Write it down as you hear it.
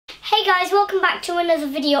Hey guys, welcome back to another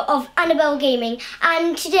video of Annabelle Gaming,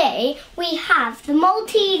 and today we have the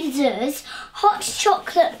Maltesers hot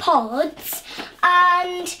chocolate pods,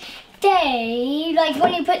 and they, like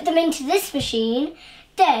when you put them into this machine,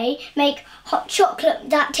 they make hot chocolate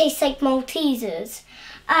that tastes like Maltesers.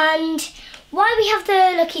 And why we have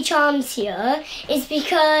the Lucky Charms here is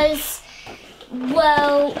because,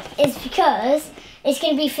 well, it's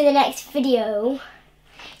going to be for the next video.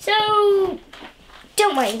 So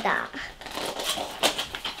don't mind that.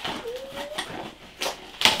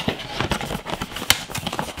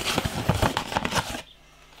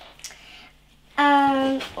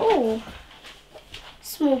 Oh,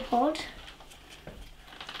 small pod.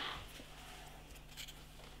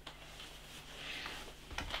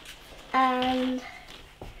 And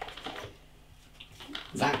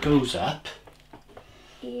that goes up.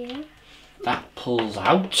 Yeah. That pulls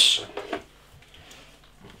out.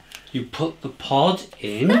 You put the pod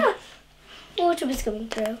in. Ah! Water was coming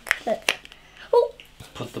through. Look. Oh.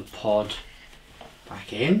 Put the pod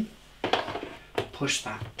back in. Push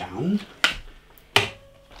that down.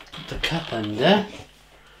 Put the cup under.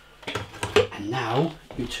 And now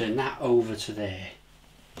you turn that over to there.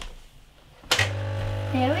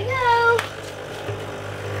 There we go.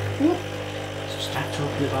 Ooh. So start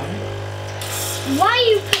talking about it. Why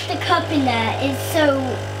you put the cup in there is so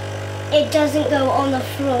it doesn't go on the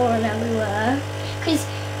floor and everywhere. Because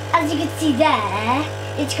as you can see there,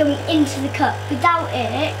 it's going into the cup. Without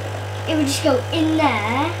it, it would just go in there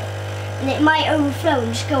and it might overflow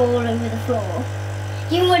and just go all over the floor.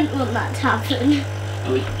 You wouldn't want that to happen.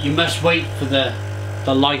 You must wait for the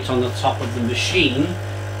light on the top of the machine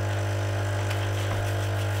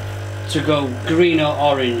to go green or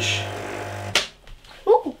orange.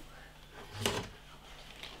 Ooh.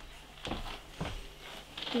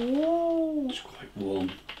 Ooh. It's quite warm.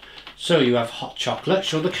 So you have hot chocolate.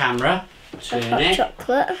 Show the camera. Turn Hot it.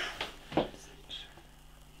 chocolate.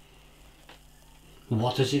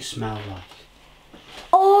 What does it smell like?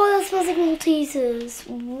 Oh, that smells like Maltesers.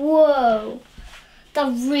 Whoa. That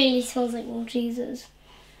really smells like Maltesers.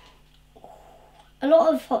 A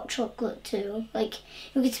lot of hot chocolate too. Like,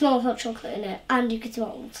 you could smell hot chocolate in it and you could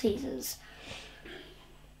smell Maltesers.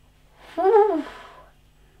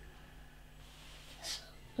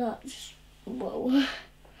 That's, whoa.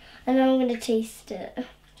 And now I'm going to taste it.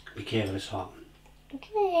 Be careful, it's hot.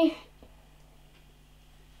 Okay.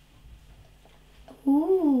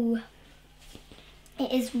 Ooh.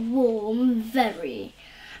 It is warm, very.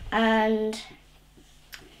 And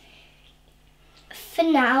for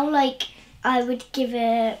now, like, I would give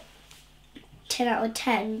it 10 out of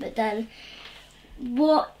 10, but then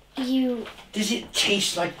what you... Does it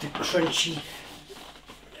taste like the crunchy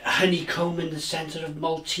honeycomb in the centre of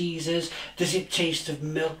Maltesers? Does it taste of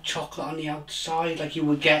milk chocolate on the outside like you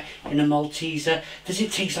would get in a Malteser? Does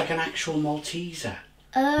it taste like an actual Malteser?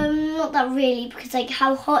 Not that really, because like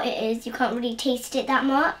how hot it is, you can't really taste it that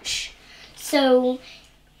much. So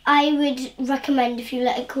I would recommend if you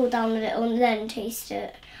let it cool down a little and then taste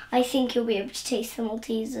it. I think you'll be able to taste the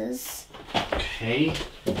Maltesers. Okay.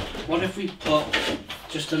 What if we put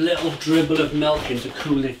just a little dribble of milk in to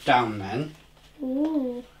cool it down then?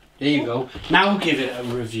 Ooh. There you go. Now give it a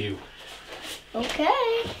review. Okay.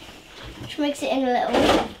 Just mix it in a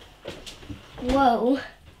little. Whoa.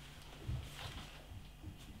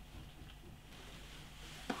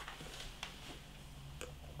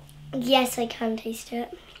 Yes, I can taste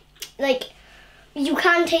it. Like, you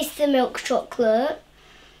can taste the milk chocolate.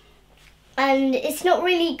 And it's not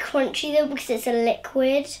really crunchy though because it's a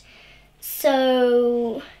liquid.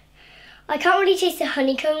 So I can't really taste the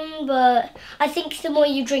honeycomb, but I think the more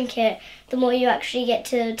you drink it, the more you actually get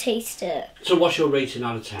to taste it. So what's your rating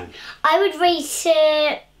out of 10? I would rate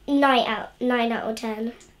it 9 out of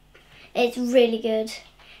 10. It's really good.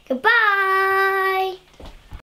 Goodbye!